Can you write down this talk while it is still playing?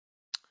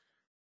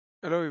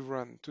Hello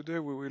everyone. Today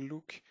we will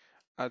look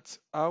at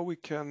how we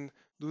can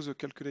do the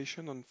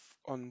calculation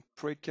on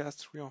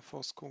precast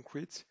reinforced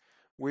concrete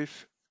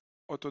with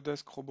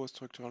Autodesk Robot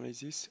Structure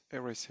Analysis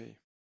RSA.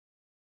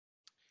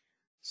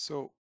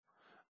 So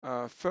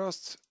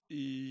first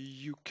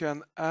you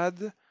can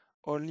add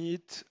only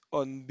it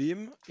on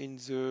beam in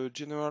the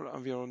general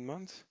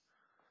environment.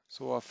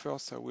 So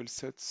first I will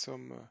set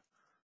some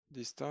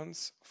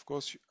distance. Of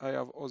course I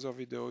have other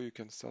video. You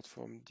can start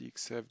from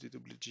DXF,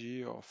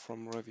 DWG or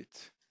from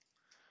Revit.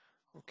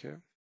 Okay.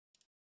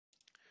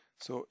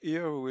 So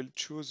here we will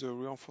choose a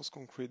reinforced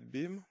concrete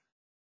beam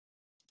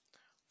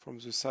from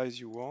the size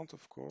you want,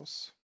 of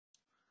course,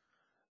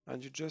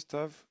 and you just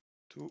have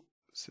to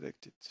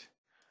select it.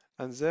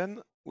 And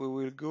then we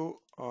will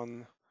go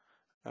on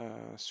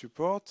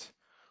support.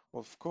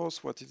 Of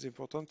course, what is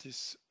important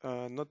is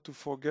not to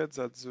forget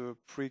that the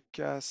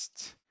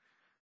precast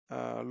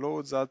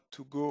loads had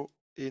to go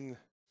in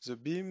the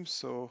beam,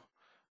 so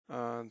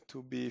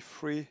to be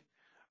free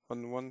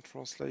on one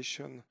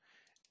translation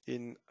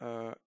in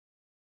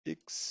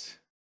X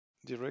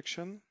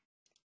direction.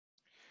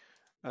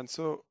 And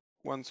so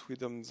once we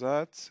done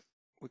that,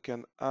 we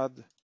can add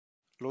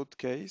load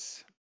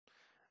case.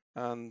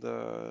 And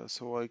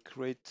so I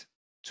create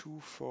two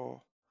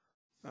for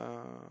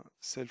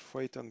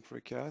self-weight and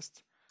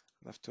precast.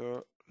 And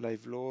after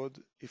live load,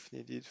 if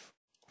needed,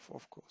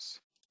 of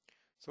course.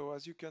 So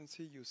as you can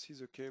see, you see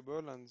the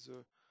cable and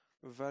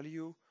the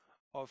value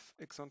of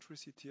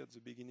eccentricity at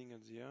the beginning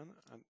and the end.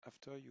 And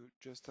after you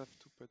just have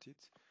to put it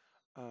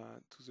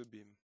to the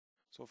beam.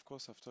 So of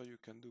course, after you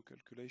can do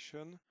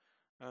calculation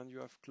and you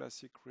have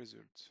classic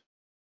results.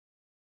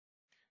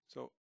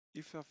 So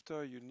if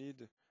after you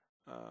need,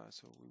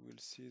 so we will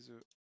see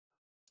the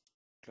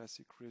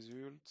classic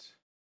result.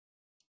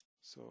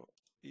 So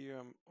here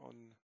I'm on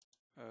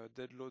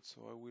dead load,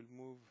 so I will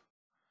move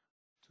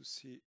to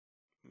see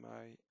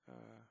my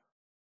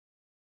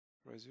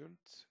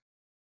result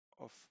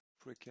of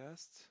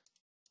precast.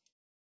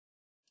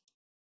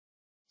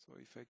 So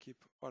if I keep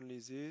only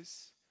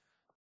this,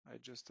 I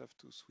just have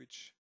to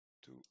switch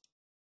to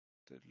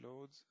dead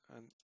loads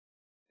and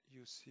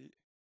you see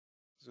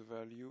the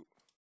value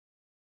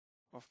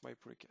of my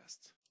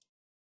precast.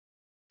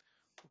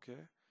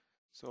 Okay,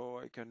 so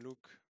I can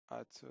look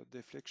at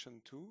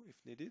deflection too if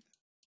needed.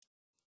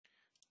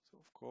 So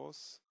of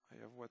course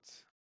I have what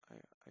I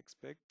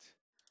expect.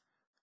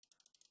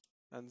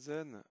 And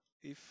then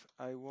if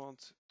I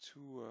want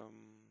to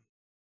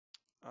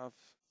have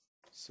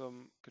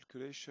some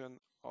calculation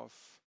of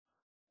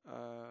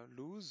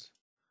loose,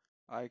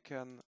 I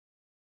can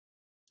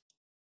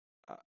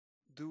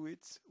do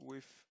it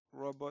with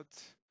robot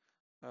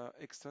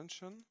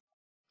extension.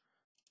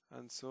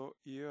 And so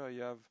here I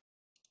have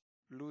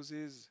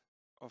losses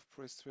of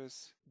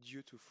pre-stress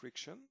due to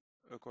friction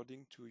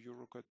according to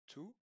Eurocode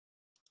 2.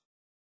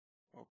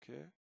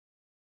 Okay,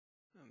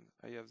 and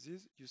I have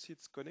this. You see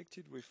it's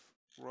connected with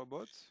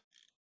robot.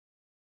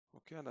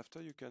 Okay, and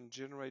after you can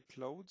generate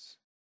loads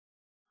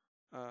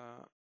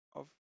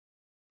of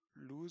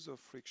loss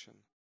of friction.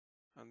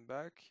 And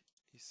back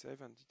is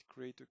save and it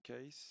create a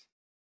case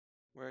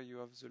where you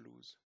have the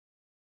loss.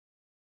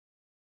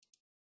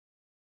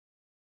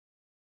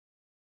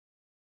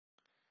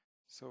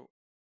 So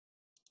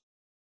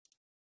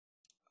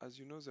as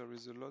you know, there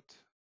is a lot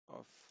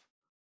of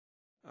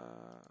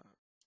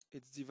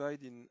it's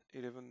divided in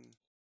 11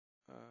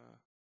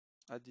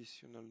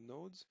 additional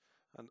nodes,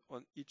 and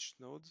on each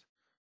node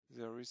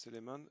there is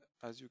element.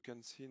 As you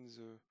can see in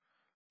the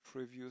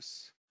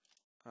previous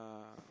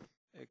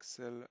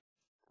Excel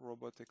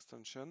robot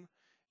extension,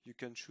 you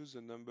can choose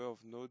the number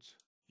of nodes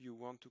you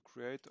want to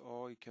create,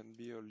 or it can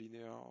be a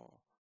linear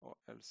or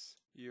else.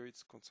 Here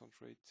it's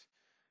concentrate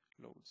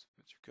loads,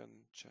 but you can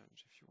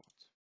change if you want.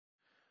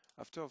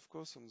 After, of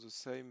course, on the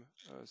same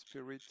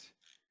spirit,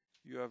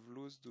 you have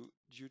loss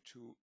due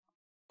to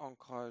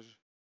anchorage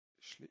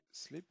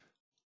slip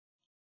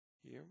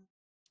here.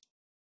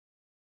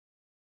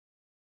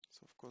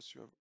 So of course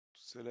you have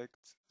to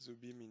select the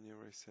beam in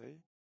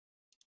RSA,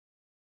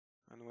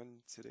 and when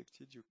it's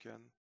selected you can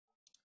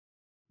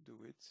do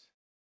it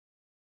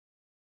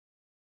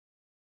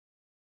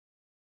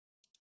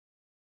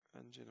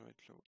and generate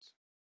loads.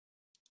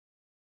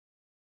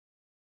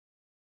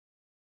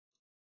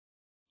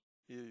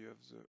 Here you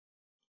have the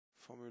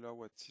formula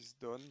what is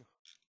done.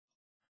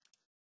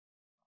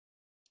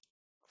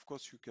 Of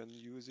course you can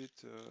use it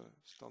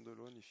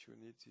standalone if you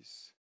need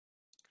this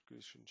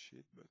calculation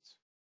sheet, but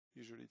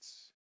usually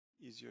it's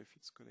easier if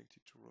it's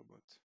connected to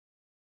robot.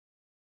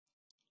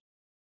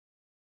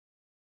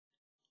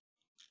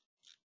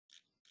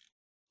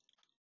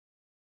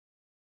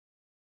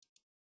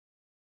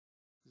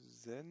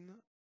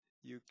 Then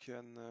you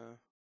can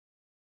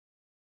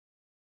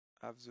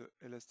have the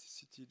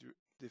elasticity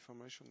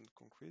deformation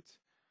concrete,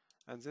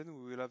 and then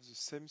we will have the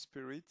same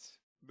spirit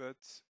but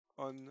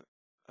on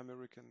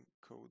American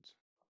code.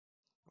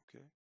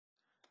 Okay,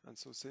 and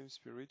so same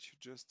spirit, you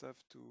just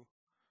have to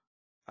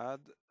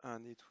add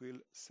and it will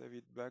save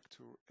it back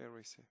to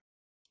RSA.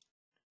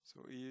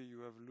 So here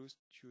you have loss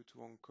due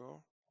to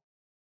anchor,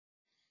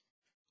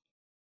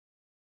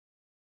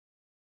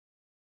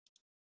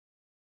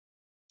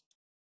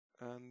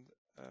 and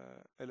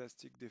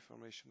elastic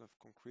deformation of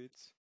concrete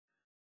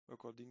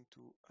according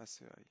to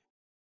ACI.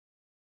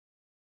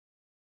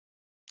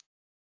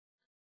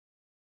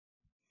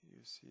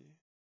 You see.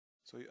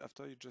 So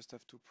after you just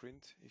have to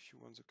print if you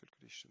want the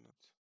calculation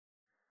note.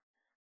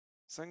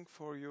 Thanks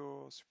for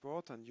your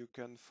support, and you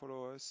can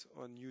follow us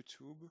on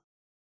YouTube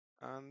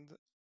and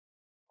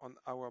on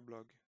our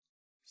blog.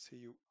 See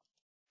you.